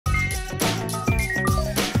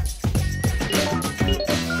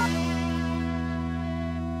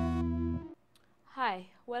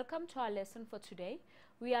welcome to our lesson for today.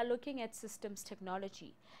 We are looking at systems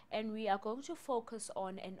technology and we are going to focus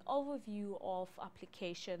on an overview of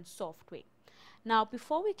application software. Now,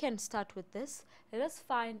 before we can start with this, let us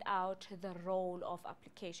find out the role of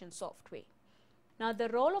application software. Now, the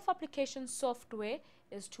role of application software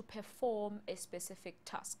is to perform a specific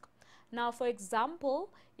task. Now, for example,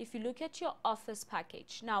 if you look at your Office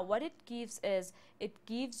package, now what it gives is it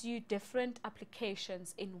gives you different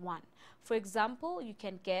applications in one. For example, you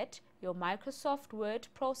can get your Microsoft Word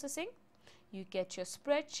processing, you get your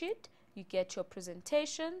spreadsheet, you get your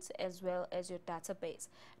presentations as well as your database.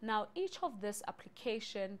 Now, each of this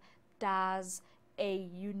application does a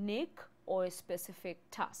unique or a specific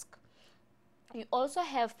task. You also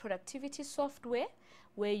have productivity software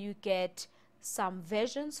where you get some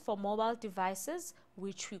versions for mobile devices,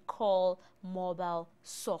 which we call mobile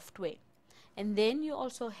software. And then you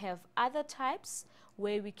also have other types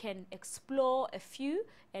where we can explore a few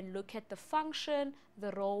and look at the function,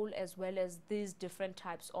 the role, as well as these different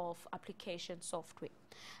types of application software.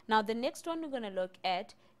 Now, the next one we're going to look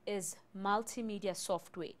at is multimedia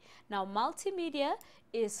software. Now, multimedia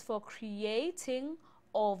is for creating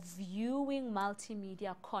or viewing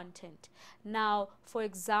multimedia content. Now, for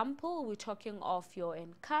example, we're talking of your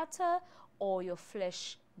Encarta or your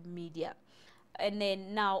Flash media. And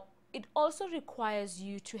then now it also requires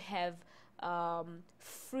you to have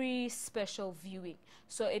free special viewing.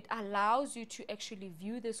 So it allows you to actually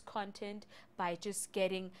view this content by just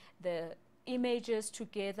getting the images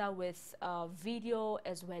together with video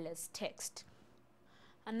as well as text.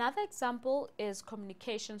 Another example is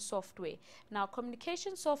communication software. Now,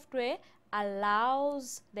 communication software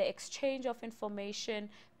allows the exchange of information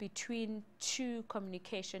between two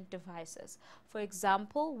communication devices. For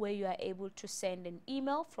example, where you are able to send an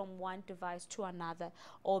email from one device to another,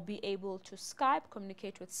 or be able to Skype,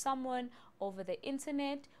 communicate with someone over the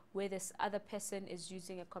internet, where this other person is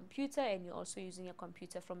using a computer and you're also using a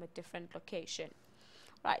computer from a different location.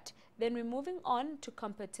 Right, then we're moving on to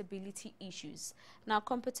compatibility issues. Now,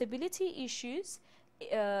 compatibility issues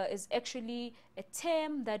is actually a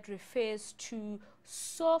term that refers to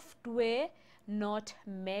software not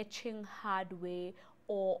matching hardware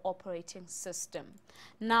or operating system.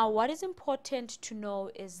 Now, what is important to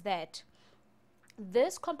know is that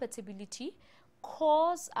this compatibility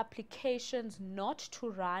causes applications not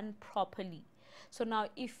to run properly. So now,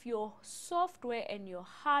 if your software and your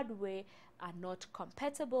hardware are not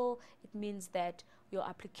compatible, it means that your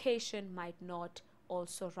application might not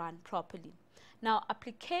also run properly. Now,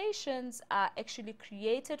 applications are actually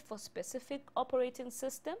created for specific operating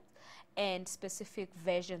systems and specific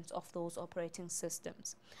versions of those operating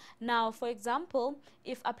systems. Now, for example,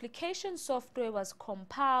 if application software was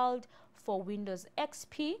compiled for Windows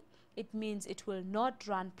XP, it means it will not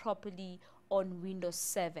run properly on Windows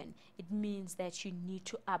 7. It means that you need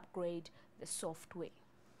to upgrade the software.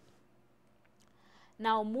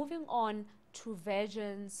 Now, moving on to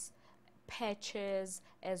versions, patches,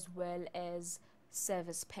 as well as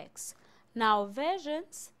service packs. Now,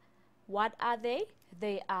 versions, what are they?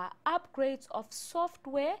 They are upgrades of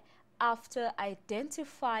software after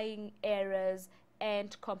identifying errors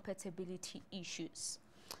and compatibility issues.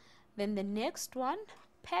 Then the next one,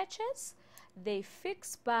 patches, they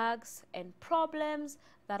fix bugs and problems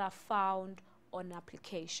that are found on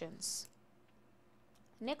applications.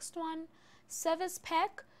 Next one, service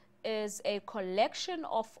pack is a collection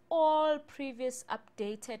of all previous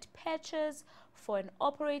updated patches for an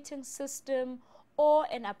operating system or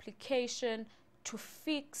an application to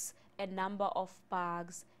fix a number of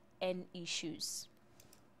bugs and issues.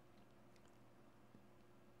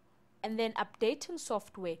 And then updating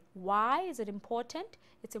software. Why is it important?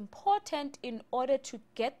 It's important in order to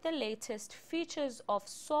get the latest features of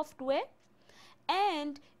software,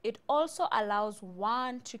 and it also allows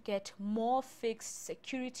one to get more fixed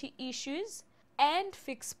security issues and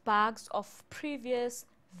fix bugs of previous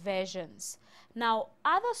versions. Now,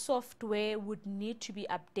 other software would need to be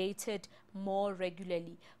updated more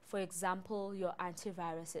regularly. For example, your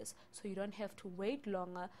antiviruses. So you don't have to wait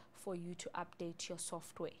longer for you to update your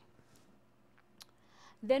software.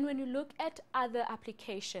 Then when you look at other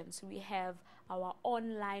applications, we have our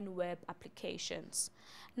online web applications.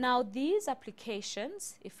 Now, these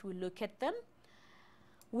applications, if we look at them,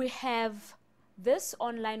 we have this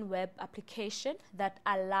online web application that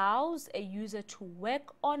allows a user to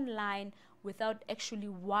work online without actually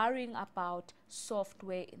worrying about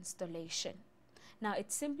software installation. Now,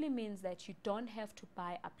 it simply means that you don't have to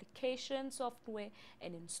buy application software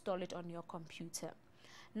and install it on your computer.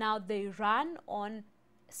 Now, they run on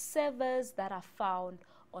servers that are found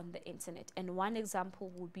on the internet, and one example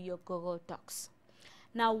would be your Google Docs.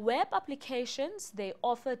 Now, web applications, they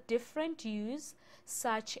offer different use,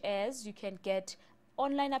 such as you can get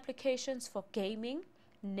online applications for gaming,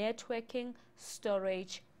 networking,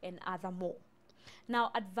 storage, and other more.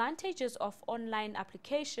 Now, advantages of online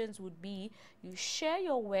applications would be you share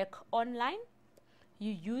your work online,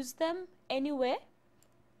 you use them anywhere,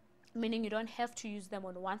 meaning you don't have to use them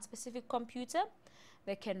on one specific computer.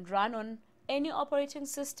 They can run on any operating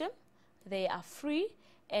system, they are free,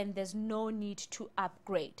 and there's no need to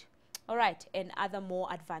upgrade. All right, and other more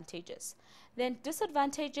advantages. Then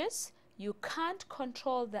disadvantages, you can't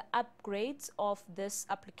control the upgrades of this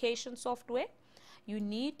application software. You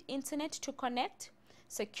need internet to connect.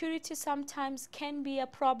 Security sometimes can be a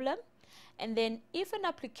problem. And then if an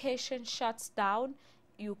application shuts down,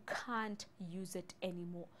 you can't use it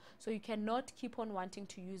anymore. So you cannot keep on wanting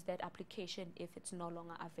to use that application if it's no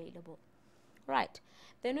longer available. Right,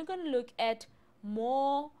 then we're going to look at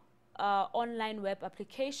more online web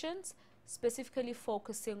applications, specifically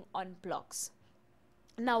focusing on blogs.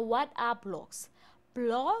 Now, what are blogs?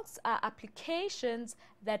 Blogs are applications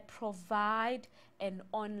that provide an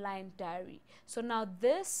online diary. So now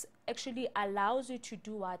this actually allows you to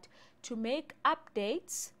do what? To make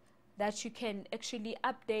updates that you can actually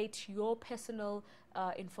update your personal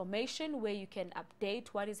information, where you can update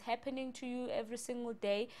what is happening to you every single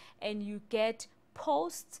day, and you get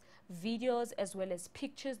posts, videos, as well as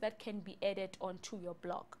pictures that can be added onto your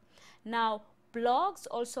blog. Now, blogs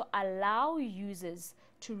also allow users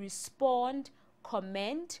to respond,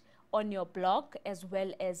 comment on your blog, as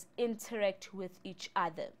well as interact with each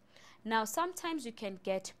other. Now, sometimes you can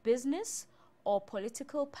get business or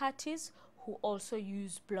political parties who also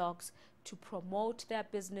use blogs to promote their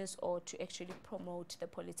business or to actually promote the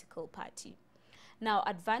political party. Now,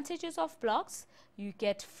 advantages of blogs: you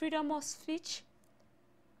get freedom of speech,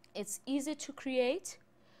 it's easy to create,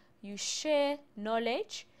 you share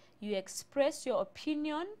knowledge, you express your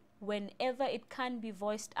opinion whenever it can be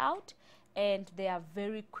voiced out, and they are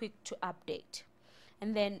very quick to update.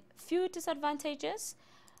 And then few disadvantages: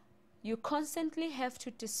 you constantly have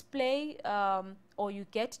to display or you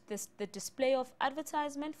get the display of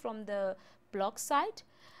advertisement from the blog site.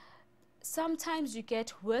 Sometimes you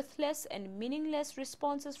get worthless and meaningless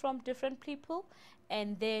responses from different people,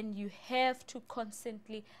 and then you have to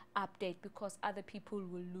constantly update because other people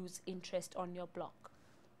will lose interest on your blog.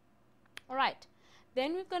 All right,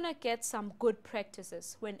 then we're gonna get some good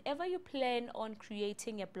practices. Whenever you plan on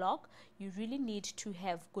creating a blog, you really need to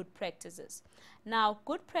have good practices. Now,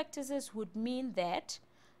 good practices would mean that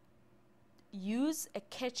use a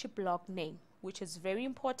catchy blog name, which is very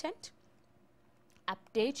important.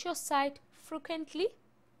 Update your site frequently.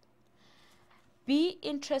 Be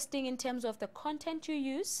interesting in terms of the content you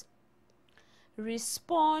use.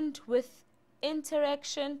 Respond with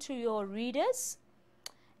interaction to your readers,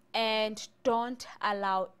 and don't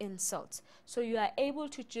allow insults. So you are able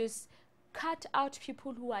to just cut out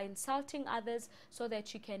people who are insulting others, so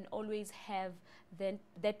that you can always have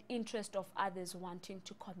that interest of others wanting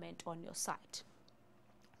to comment on your site.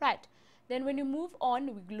 Right, then when you move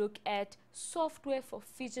on, we look at software for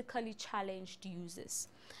physically challenged users.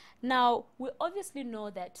 Now, we obviously know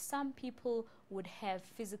that some people would have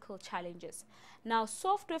physical challenges. Now,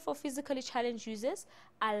 software for physically challenged users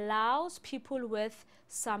allows people with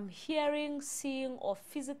some hearing, seeing, or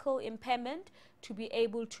physical impairment to be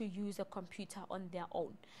able to use a computer on their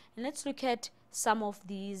own. And let's look at some of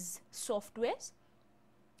these softwares.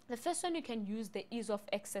 The first one, you can use the Ease of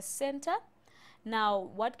Access Center. Now,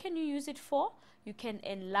 what can you use it for? You can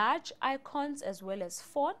enlarge icons as well as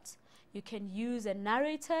fonts. You can use a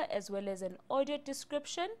narrator as well as an audio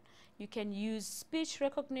description. You can use speech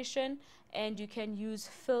recognition, and you can use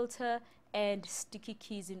filter and sticky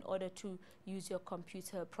keys in order to use your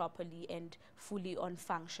computer properly and fully on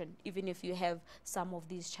function, even if you have some of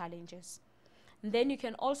these challenges. And then you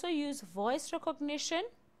can also use voice recognition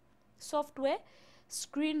software,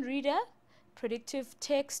 screen reader, predictive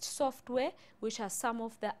text software, which are some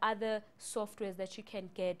of the other softwares that you can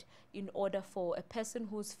get in order for a person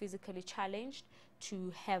who's physically challenged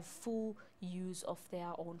to have full use of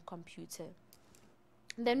their own computer.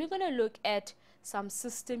 And then we're going to look at some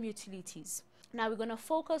system utilities. Now we're going to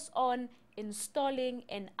focus on installing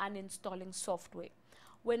and uninstalling software.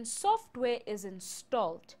 When software is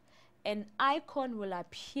installed, an icon will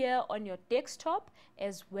appear on your desktop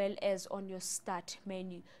as well as on your start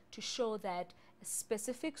menu to show that a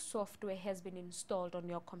specific software has been installed on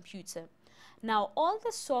your computer. Now, all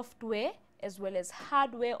the software as well as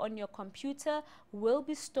hardware on your computer will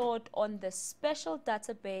be stored on the special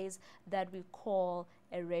database that we call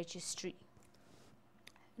a registry.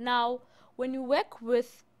 Now, when you work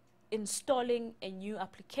with installing a new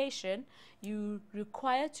application, you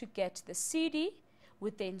require to get the CD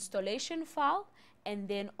with the installation file, and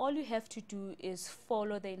then all you have to do is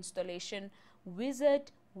follow the installation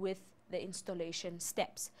wizard with the installation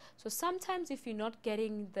steps. So sometimes if you're not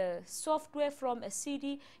getting the software from a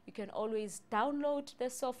CD, you can always download the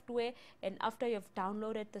software, and after you've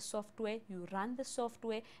downloaded the software, you run the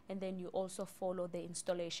software, and then you also follow the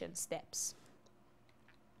installation steps.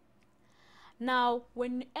 Now,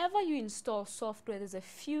 whenever you install software, there's a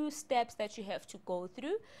few steps that you have to go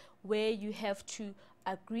through, where you have to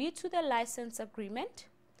agree to the license agreement,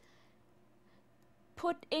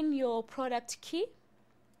 put in your product key,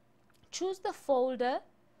 choose the folder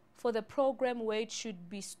for the program where it should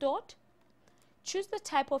be stored, choose the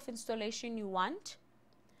type of installation you want,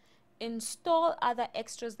 install other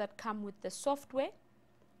extras that come with the software,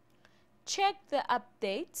 check the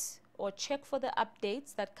updates or check for the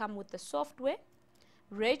updates that come with the software,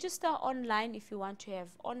 register online if you want to have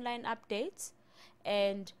online updates,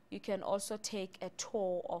 and you can also take a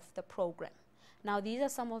tour of the program. Now, these are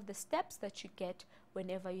some of the steps that you get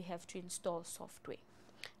whenever you have to install software.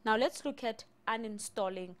 Now, let's look at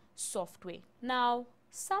uninstalling software. Now,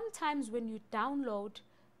 sometimes when you download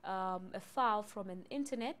a file from an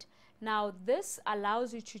internet, now this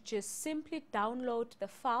allows you to just simply download the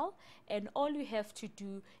file, and all you have to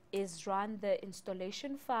do is run the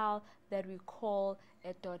installation file that we call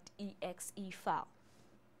a .exe file.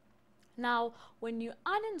 Now, when you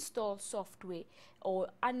uninstall software or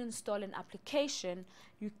uninstall an application,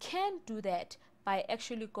 you can do that by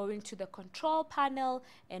actually going to the control panel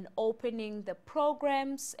and opening the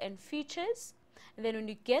programs and features. And then when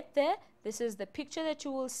you get there, this is the picture that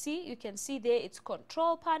you will see. You can see there it's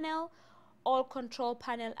control panel, all control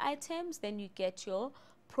panel items, then you get your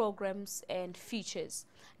programs and features.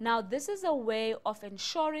 Now, this is a way of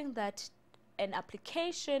ensuring that an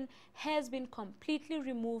application has been completely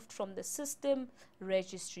removed from the system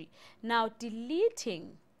registry. Now,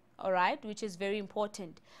 deleting, all right, which is very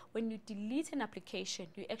important. When you delete an application,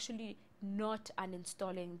 you're actually not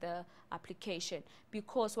uninstalling the application,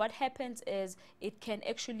 because what happens is it can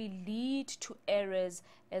actually lead to errors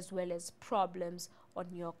as well as problems on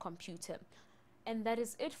your computer. And that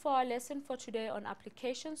is it for our lesson for today on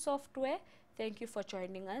application software. Thank you for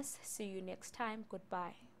joining us. See you next time.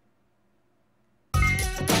 Goodbye.